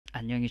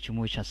안녕히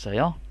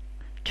주무셨어요?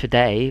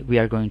 Today we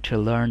are going to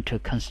learn to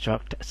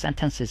construct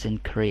sentences in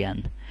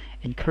Korean.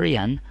 In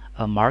Korean,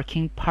 a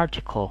marking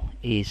particle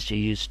is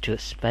used to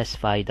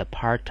specify the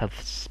part of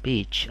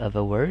speech of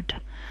a word.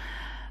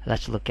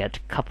 Let's look at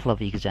a couple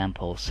of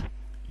examples.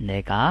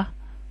 내가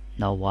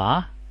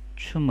너와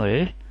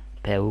춤을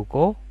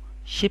배우고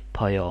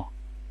싶어요.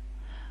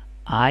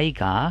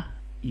 I가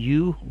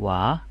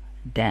you와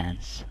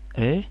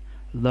dance을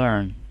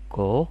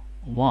learn고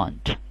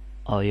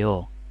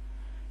want어요.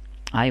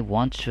 I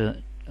want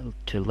to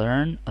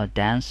learn a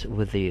dance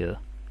with you.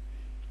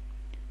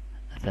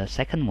 The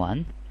second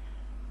one,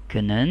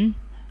 그는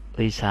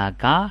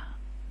의사가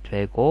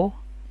되고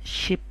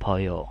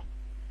싶어요.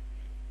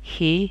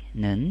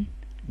 He는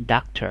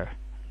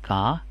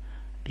doctor가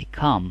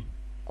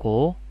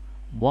become고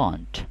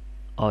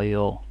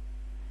want어요.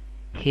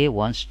 He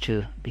wants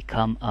to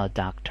become a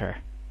doctor.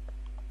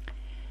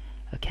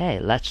 Okay,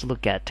 let's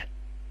look at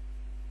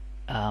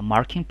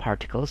marking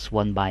particles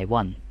one by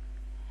one.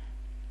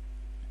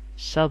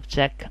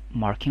 Subject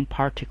marking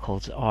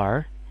particles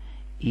are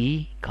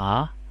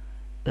이가,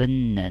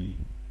 은는,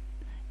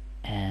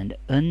 and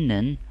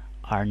은는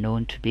are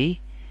known to be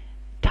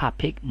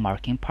topic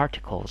marking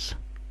particles.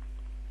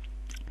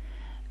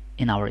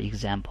 In our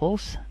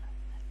examples,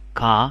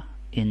 가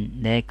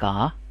in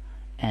내가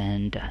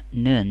and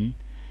는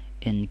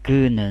in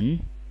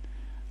그는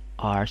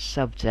are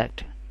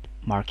subject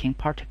marking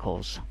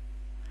particles.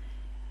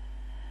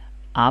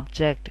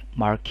 Object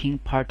marking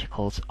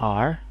particles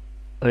are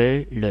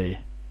을.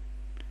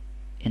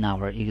 In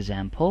our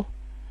example,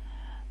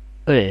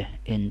 을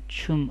in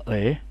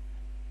춤을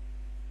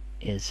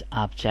is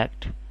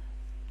object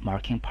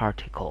marking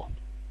particle.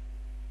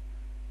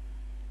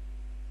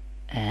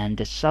 And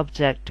the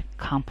subject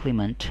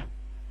complement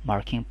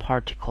marking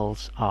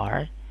particles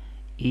are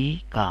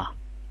이가.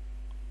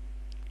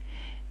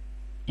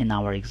 In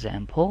our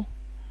example,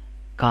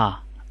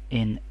 가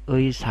in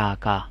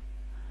의사가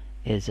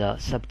is a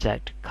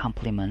subject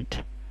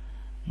complement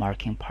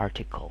marking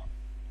particle.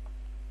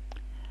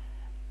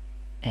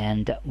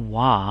 And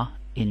와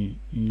in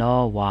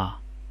너와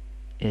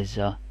is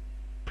a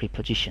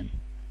preposition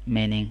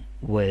meaning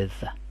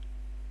with.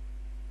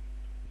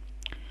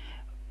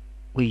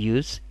 We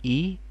use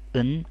이,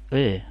 은,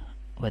 을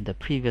when the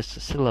previous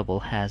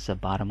syllable has a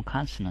bottom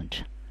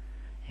consonant.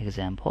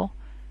 Example,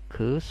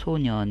 그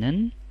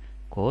소녀는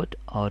곧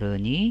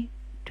어른이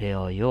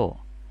되어요.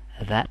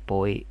 That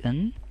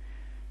boy은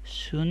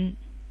soon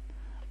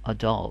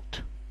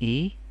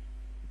adult이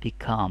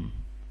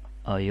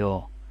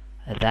become어요.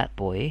 That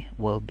boy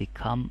will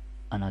become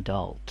an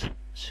adult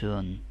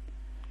soon.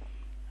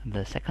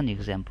 The second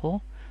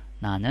example,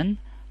 나는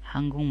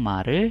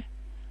한국말을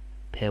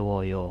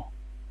배워요.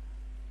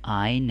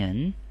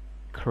 I는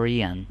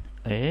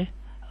Korean을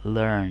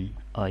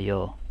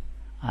learn어요.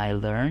 I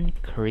learn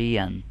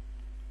Korean.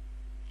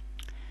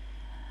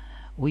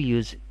 We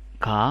use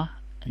가,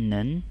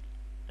 는,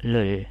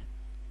 를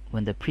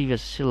when the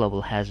previous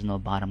syllable has no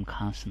bottom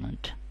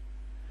consonant.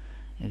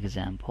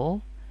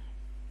 Example,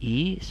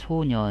 이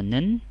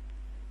소녀는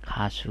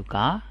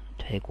가수가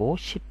되고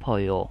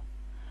싶어요.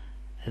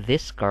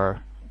 This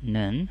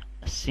girl는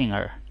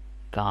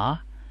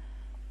singer가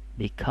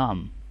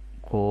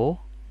become고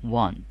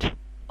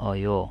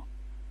want어요.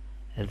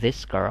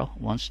 This girl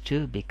wants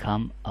to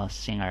become a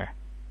singer.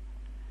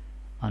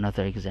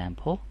 Another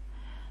example,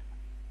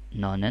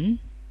 너는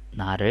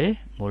나를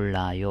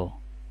몰라요.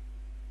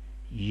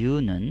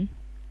 You는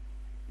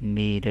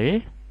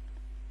me를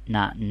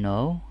not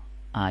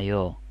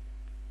know아요.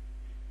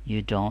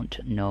 You don't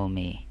know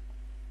me.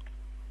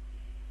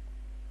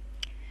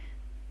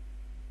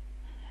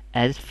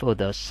 As for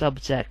the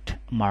subject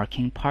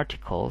marking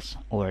particles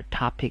or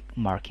topic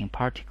marking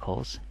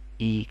particles,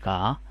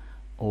 이가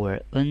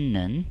or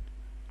은는,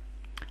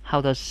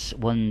 how does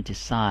one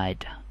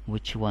decide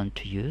which one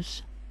to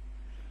use?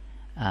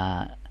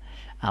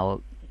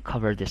 I'll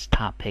cover this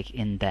topic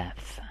in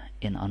depth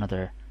in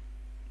another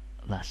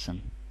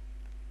lesson.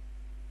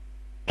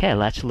 Okay,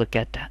 let's look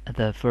at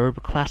the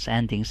verb class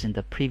endings in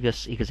the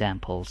previous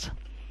examples.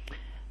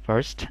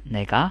 First,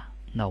 내가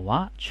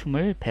너와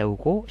춤을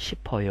배우고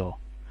싶어요.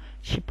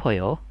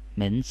 싶어요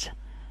means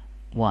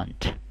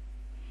want.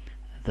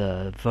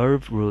 The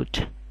verb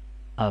root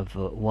of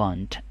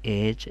want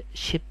is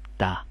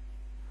싶다.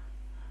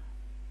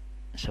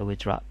 So we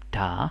drop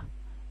다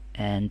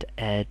and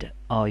add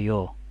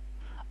어요.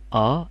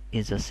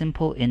 Is a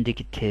simple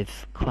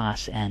indicative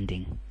class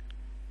ending.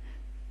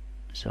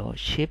 So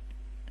싶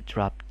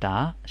drop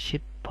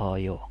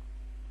싶어요.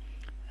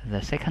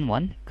 The second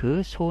one,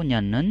 그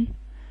소녀는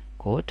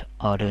곧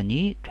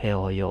어른이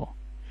되어요.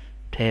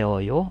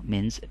 되어요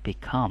means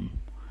become,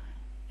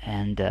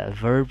 and the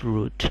verb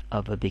root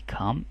of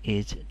become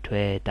is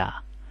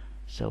되다.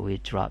 So we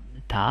drop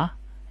다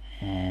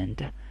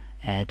and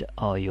add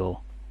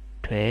어요.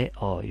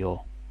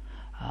 되어요.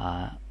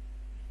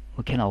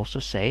 We can also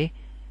say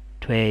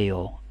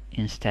돼요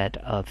instead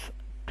of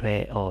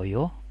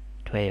되어요.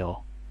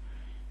 돼요.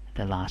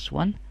 The last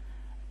one,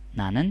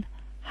 나는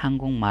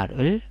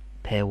한국말을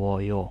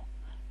배워요.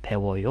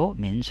 배워요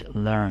means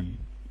learn.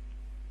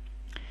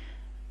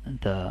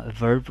 The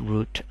verb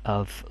root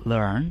of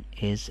learn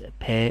is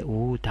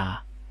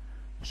배우다.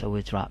 So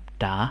we drop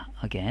다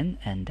again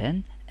and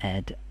then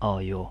add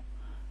어요.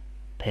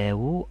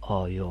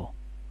 배우어요.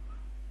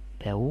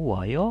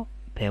 배우어요,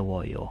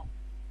 배워요.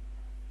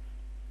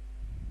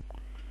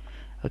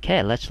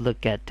 Okay, let's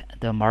look at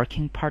the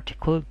marking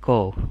particle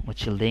go,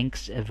 which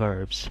links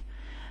verbs.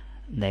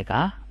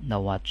 내가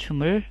너와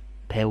춤을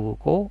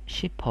배우고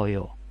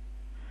싶어요.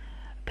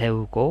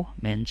 배우고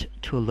means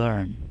to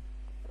learn.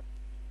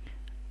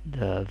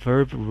 The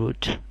verb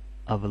root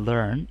of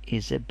learn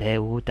is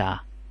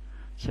배우다.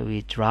 So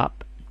we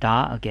drop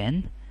다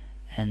again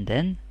and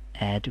then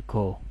add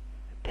go.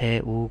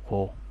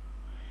 배우고.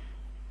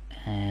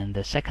 And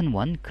the second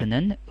one,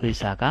 그는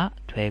의사가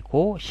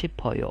되고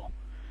싶어요.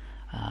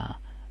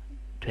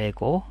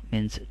 되고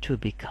means to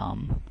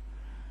become.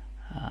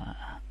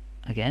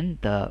 Again,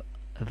 the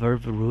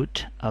verb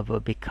root of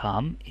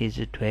become is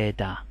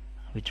되다.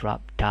 We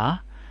drop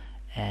다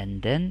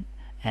and then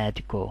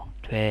add go.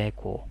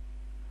 되고.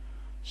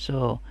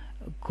 So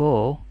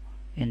go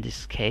in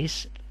this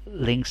case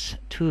links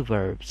two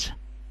verbs.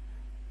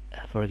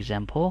 For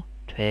example,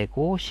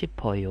 되고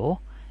싶어요.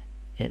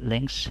 It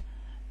links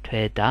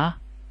되다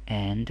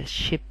and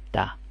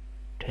싶다.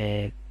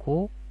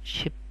 되고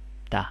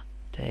싶다.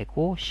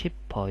 되고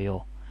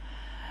싶어요.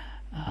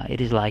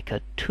 It is like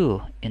a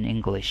to in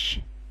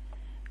English.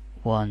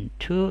 Want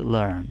to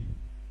learn.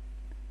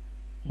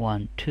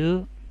 Want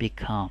to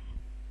become.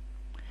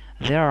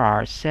 There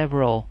are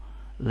several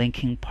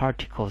linking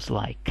particles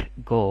like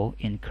go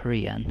in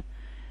Korean,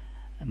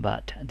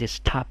 but this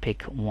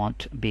topic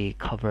won't be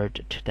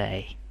covered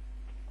today.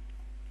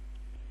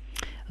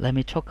 Let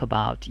me talk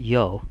about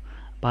yo.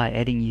 By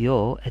adding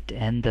yo at the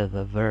end of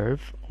a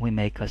verb, we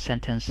make a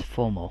sentence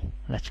formal.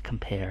 Let's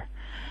compare.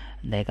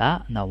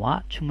 내가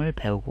너와 춤을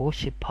배우고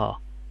싶어.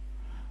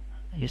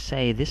 You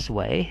say this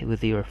way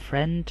with your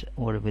friend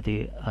or with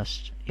a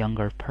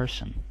younger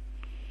person.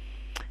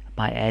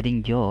 By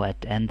adding yo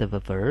at the end of a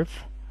verb,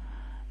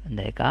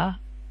 내가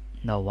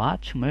너와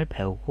춤을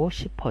배우고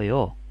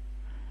싶어요.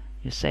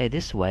 You say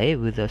this way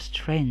with a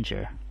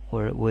stranger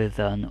or with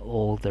an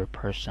older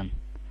person.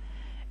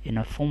 In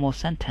a formal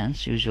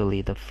sentence,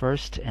 usually the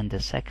first and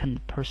the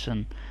second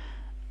person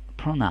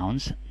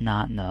pronouns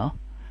나, 너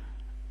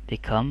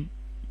become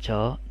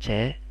저,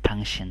 제,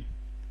 당신.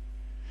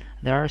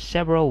 There are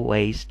several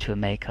ways to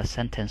make a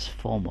sentence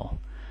formal.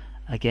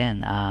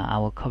 Again, I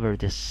will cover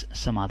this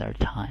some other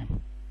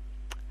time.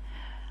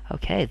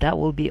 Okay, that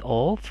will be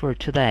all for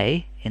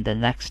today. In the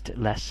next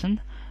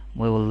lesson,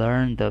 we will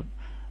learn the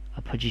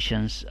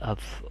positions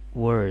of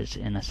words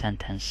in a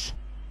sentence.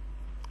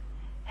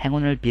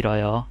 행운을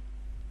빌어요.